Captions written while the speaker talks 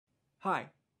Hi,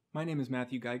 my name is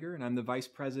Matthew Geiger, and I'm the Vice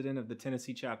President of the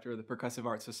Tennessee Chapter of the Percussive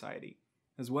Arts Society,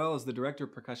 as well as the Director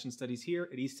of Percussion Studies here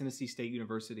at East Tennessee State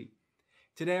University.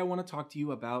 Today I want to talk to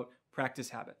you about practice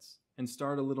habits and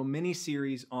start a little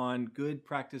mini-series on good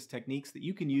practice techniques that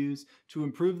you can use to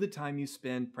improve the time you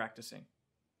spend practicing.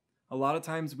 A lot of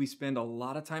times we spend a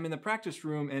lot of time in the practice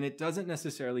room and it doesn't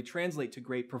necessarily translate to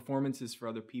great performances for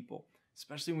other people,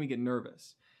 especially when we get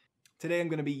nervous. Today I'm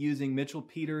going to be using Mitchell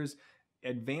Peters'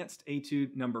 Advanced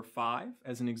Etude number 5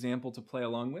 as an example to play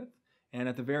along with. And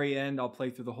at the very end, I'll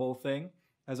play through the whole thing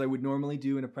as I would normally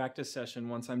do in a practice session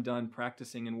once I'm done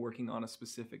practicing and working on a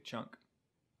specific chunk.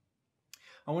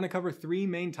 I want to cover 3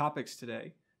 main topics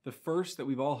today. The first that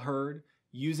we've all heard,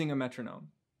 using a metronome.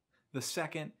 The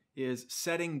second is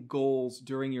setting goals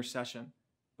during your session,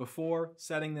 before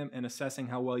setting them and assessing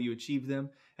how well you achieve them.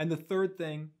 And the third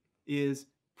thing is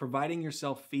providing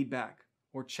yourself feedback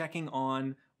or checking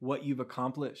on what you've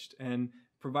accomplished. And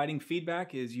providing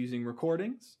feedback is using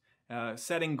recordings.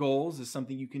 Setting goals is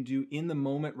something you can do in the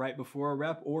moment right before a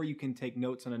rep, or you can take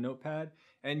notes on a notepad.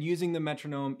 And using the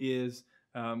metronome is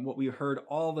what we heard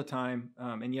all the time,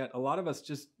 and yet a lot of us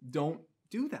just don't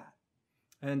do that.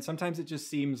 And sometimes it just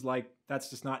seems like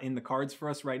that's just not in the cards for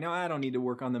us right now. I don't need to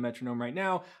work on the metronome right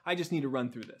now. I just need to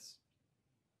run through this.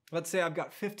 Let's say I've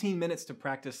got 15 minutes to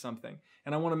practice something,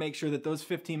 and I want to make sure that those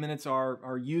 15 minutes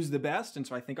are used the best. And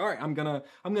so I think, all right, I'm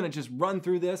gonna just run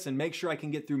through this and make sure I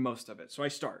can get through most of it. So I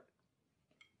start.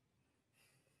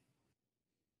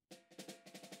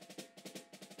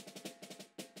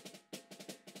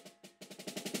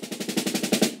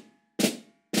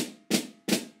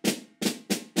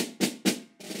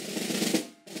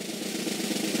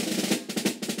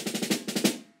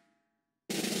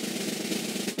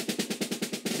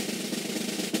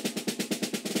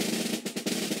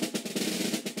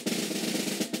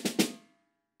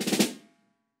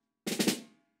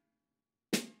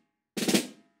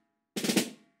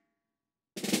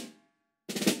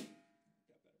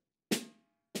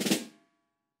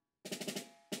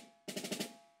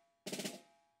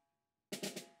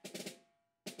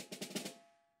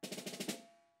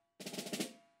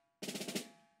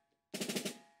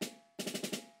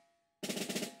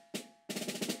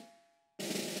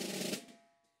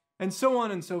 And so on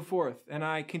and so forth. And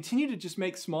I continue to just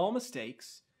make small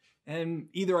mistakes, and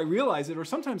either I realize it, or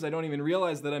sometimes I don't even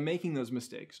realize that I'm making those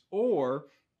mistakes, or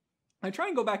I try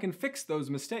and go back and fix those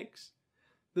mistakes.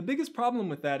 The biggest problem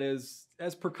with that is,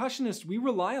 as percussionists, we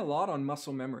rely a lot on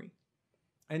muscle memory.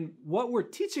 And what we're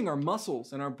teaching our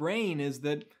muscles and our brain is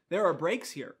that there are breaks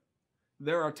here.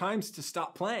 There are times to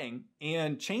stop playing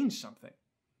and change something.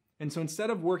 And so instead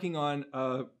of working on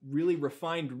a really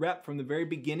refined rep from the very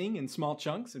beginning in small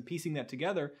chunks and piecing that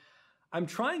together, I'm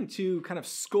trying to kind of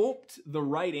sculpt the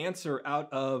right answer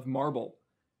out of marble.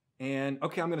 And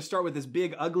okay, I'm going to start with this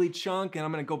big ugly chunk, and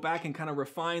I'm going to go back and kind of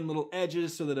refine little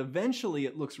edges so that eventually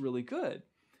it looks really good.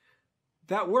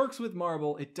 That works with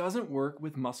marble. It doesn't work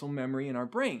with muscle memory in our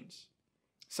brains.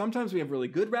 Sometimes we have really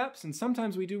good reps, and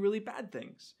sometimes we do really bad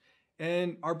things.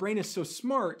 And our brain is so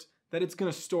smart that it's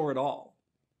going to store it all.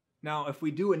 Now, if we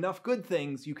do enough good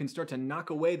things, you can start to knock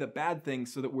away the bad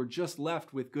things so that we're just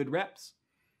left with good reps.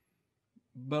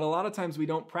 But a lot of times we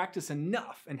don't practice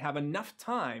enough and have enough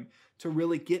time to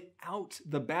really get out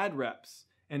the bad reps.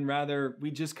 And rather,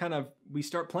 we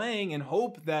start playing and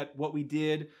hope that what we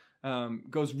did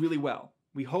goes really well.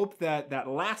 We hope that that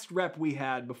last rep we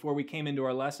had before we came into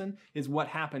our lesson is what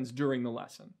happens during the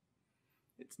lesson.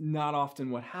 It's not often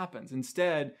what happens.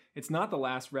 Instead, it's not the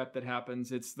last rep that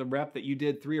happens. It's the rep that you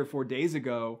did 3 or 4 days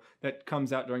ago that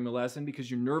comes out during the lesson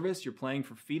because you're nervous, you're playing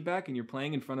for feedback, and you're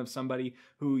playing in front of somebody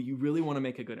who you really want to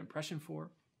make a good impression for.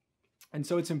 And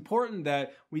so it's important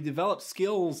that we develop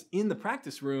skills in the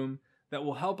practice room that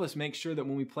will help us make sure that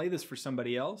when we play this for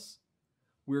somebody else,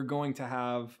 we're going to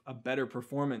have a better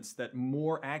performance that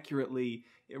more accurately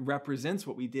represents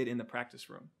what we did in the practice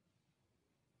room.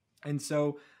 And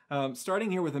so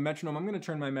starting here with a metronome, I'm going to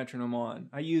turn my metronome on.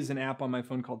 I use an app on my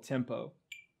phone called Tempo.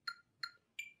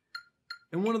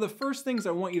 And one of the first things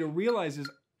I want you to realize is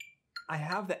I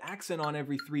have the accent on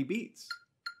every 3 beats.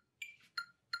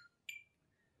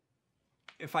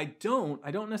 If I don't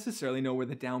necessarily know where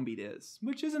the downbeat is,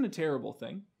 which isn't a terrible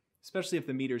thing, especially if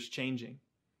the meter's changing.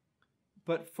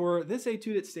 But for this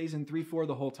etude, it stays in 3/4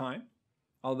 the whole time,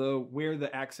 although where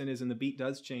the accent is in the beat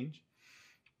does change.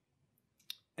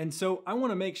 And so I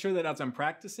want to make sure that as I'm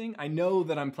practicing, I know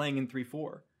that I'm playing in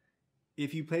 3/4.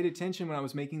 If you paid attention when I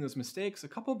was making those mistakes, a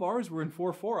couple bars were in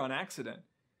 4/4 on accident.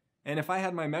 And if I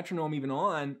had my metronome even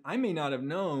on, I may not have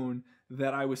known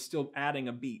that I was still adding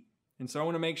a beat. And so I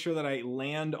want to make sure that I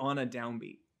land on a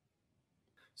downbeat.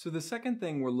 So the second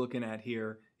thing we're looking at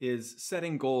here is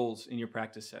setting goals in your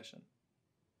practice session.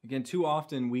 Again, too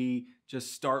often we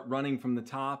just start running from the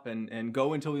top and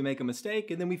go until we make a mistake,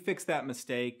 and then we fix that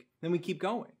mistake, then we keep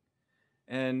going.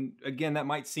 And again, that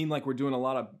might seem like we're doing a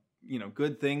lot of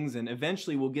good things, and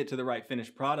eventually we'll get to the right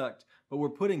finished product, but we're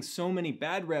putting so many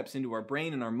bad reps into our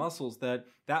brain and our muscles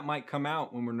that might come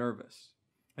out when we're nervous.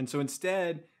 And so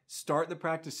instead, start the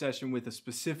practice session with a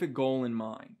specific goal in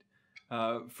mind.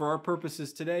 For our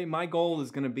purposes today, my goal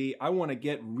is going to be, I want to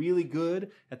get really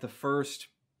good at the first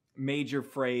major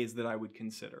phrase that I would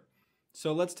consider.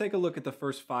 So let's take a look at the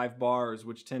first 5 bars,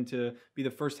 which tend to be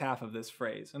the first half of this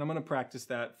phrase. And I'm going to practice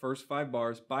that first 5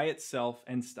 bars by itself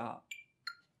and stop.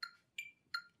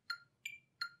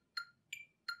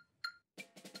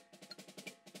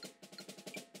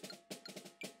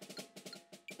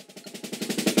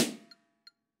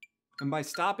 And by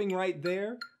stopping right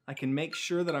there, I can make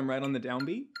sure that I'm right on the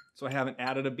downbeat, so I haven't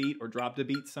added a beat or dropped a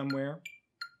beat somewhere.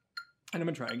 And I'm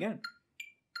going to try again.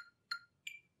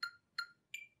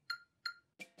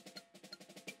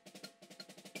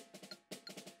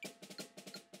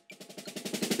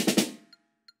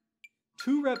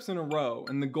 Two reps in a row,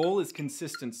 and the goal is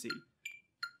consistency.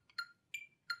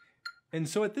 And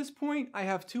so at this point, I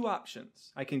have 2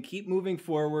 options. I can keep moving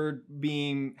forward,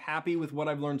 being happy with what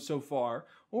I've learned so far,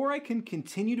 or I can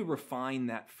continue to refine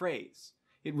that phrase.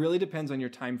 It really depends on your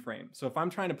time frame. So if I'm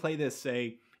trying to play this,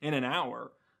 say, in an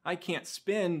hour, I can't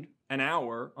spend an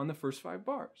hour on the first 5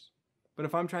 bars. But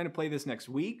if I'm trying to play this next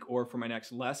week or for my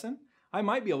next lesson, I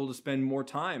might be able to spend more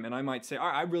time, and I might say, all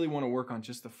right, I really want to work on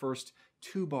just the first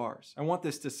 2 bars. I want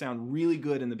this to sound really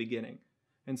good in the beginning.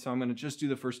 And so I'm going to just do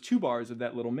the first 2 bars of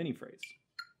that little mini phrase.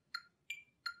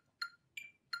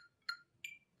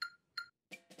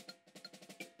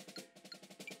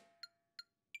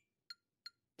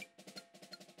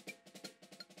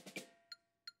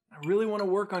 I really want to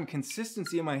work on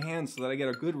consistency in my hands so that I get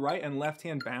a good right and left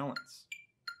hand balance.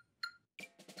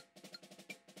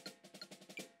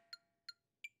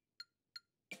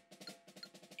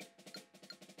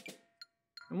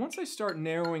 And once I start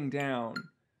narrowing down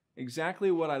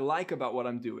exactly what I like about what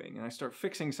I'm doing, and I start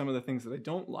fixing some of the things that I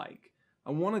don't like,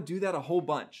 I want to do that a whole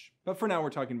bunch. But for now, we're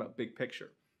talking about big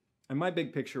picture. And my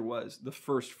big picture was the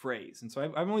first phrase. And so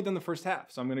I've only done the first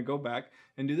half, so I'm going to go back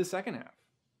and do the second half,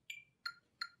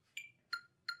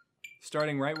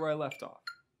 starting right where I left off.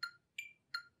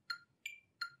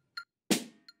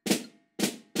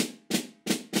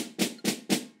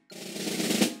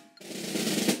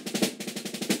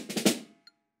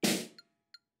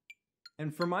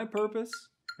 And for my purpose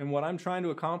and what I'm trying to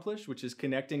accomplish, which is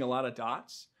connecting a lot of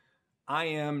dots, I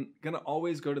am going to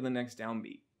always go to the next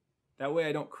downbeat. That way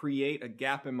I don't create a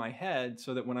gap in my head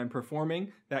so that when I'm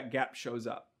performing, that gap shows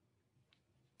up.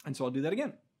 And so I'll do that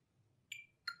again.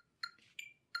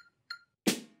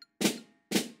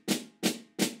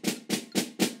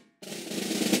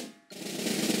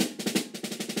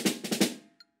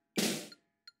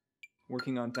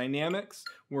 Working on dynamics,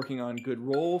 working on good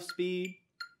roll speed,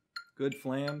 good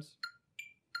flams.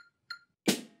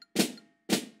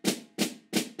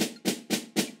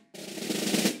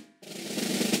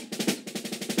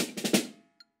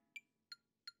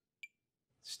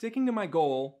 Sticking to my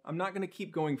goal, I'm not going to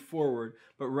keep going forward,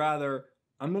 but rather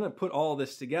I'm going to put all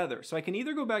this together. So I can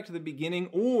either go back to the beginning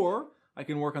or I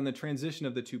can work on the transition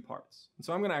of the 2 parts. And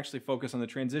so I'm going to actually focus on the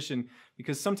transition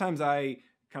because sometimes I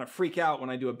kind of freak out when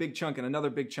I do a big chunk and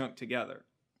another big chunk together.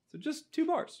 So just 2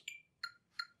 bars.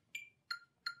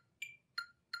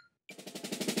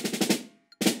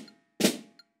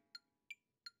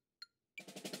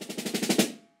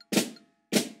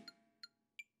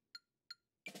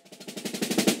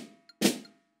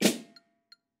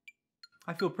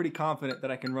 I feel pretty confident that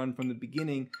I can run from the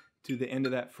beginning to the end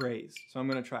of that phrase. So I'm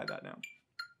going to try that now.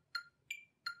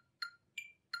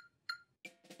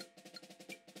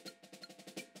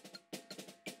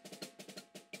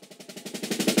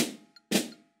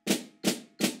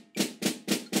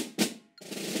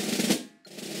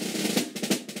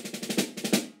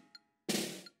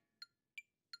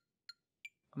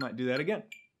 I might do that again.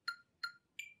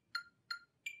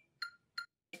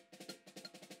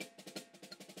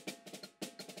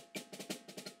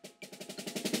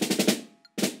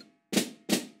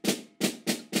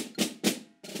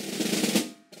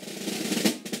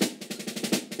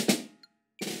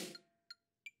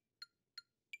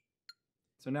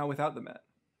 So now without the met.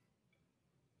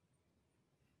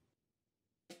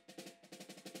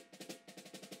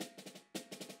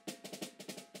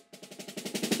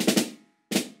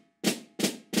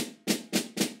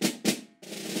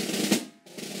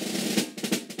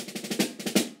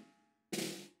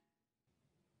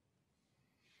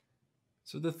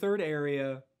 So the third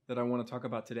area that I want to talk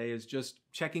about today is just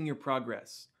checking your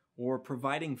progress or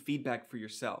providing feedback for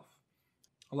yourself.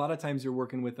 A lot of times you're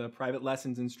working with a private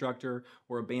lessons instructor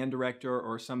or a band director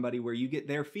or somebody where you get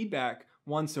their feedback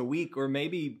once a week, or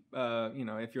maybe,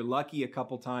 if you're lucky, a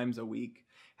couple times a week.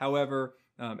 However,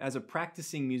 as a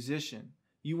practicing musician,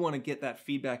 you want to get that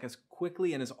feedback as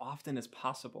quickly and as often as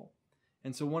possible.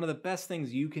 And so one of the best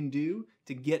things you can do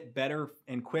to get better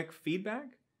and quick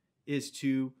feedback is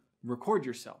to record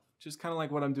yourself, just kind of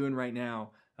like what I'm doing right now.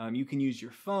 You can use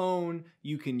your phone,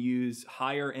 you can use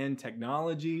higher end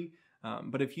technology,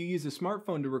 but if you use a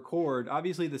smartphone to record,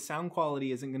 obviously the sound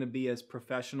quality isn't going to be as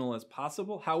professional as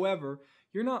possible. However,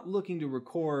 you're not looking to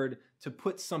record to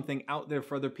put something out there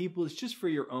for other people. It's just for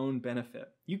your own benefit.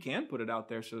 You can put it out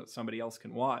there so that somebody else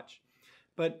can watch.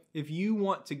 But if you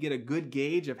want to get a good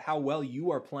gauge of how well you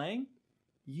are playing,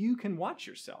 you can watch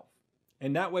yourself.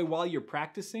 And that way, while you're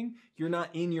practicing, you're not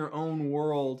in your own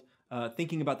world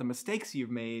thinking about the mistakes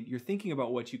you've made. You're thinking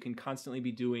about what you can constantly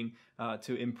be doing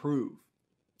to improve.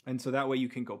 And so that way you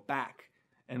can go back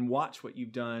and watch what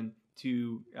you've done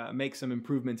to make some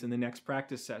improvements in the next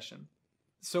practice session.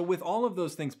 So with all of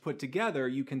those things put together,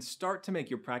 you can start to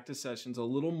make your practice sessions a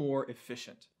little more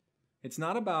efficient. It's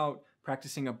not about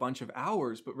practicing a bunch of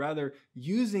hours, but rather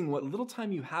using what little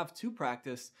time you have to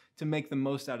practice to make the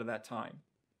most out of that time.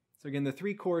 So again, the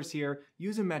 3 cores here: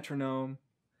 use a metronome,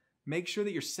 make sure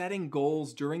that you're setting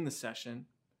goals during the session,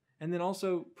 and then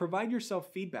also provide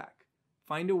yourself feedback.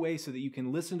 Find a way so that you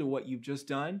can listen to what you've just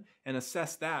done and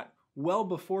assess that well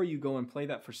before you go and play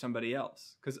that for somebody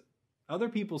else. Because other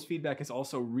people's feedback is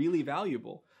also really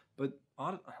valuable, but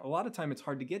a lot of time it's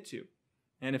hard to get to.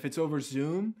 And if it's over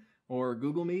Zoom or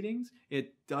Google Meetings,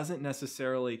 it doesn't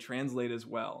necessarily translate as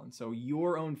well. And so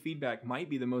your own feedback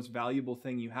might be the most valuable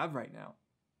thing you have right now.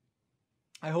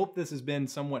 I hope this has been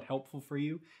somewhat helpful for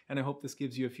you, and I hope this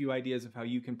gives you a few ideas of how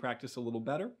you can practice a little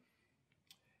better.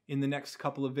 In the next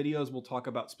couple of videos, we'll talk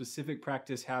about specific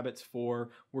practice habits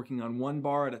for working on one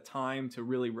bar at a time to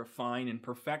really refine and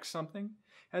perfect something,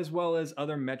 as well as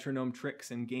other metronome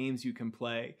tricks and games you can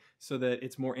play so that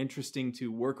it's more interesting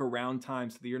to work around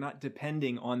time, so that you're not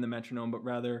depending on the metronome, but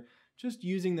rather just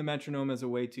using the metronome as a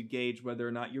way to gauge whether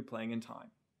or not you're playing in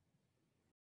time.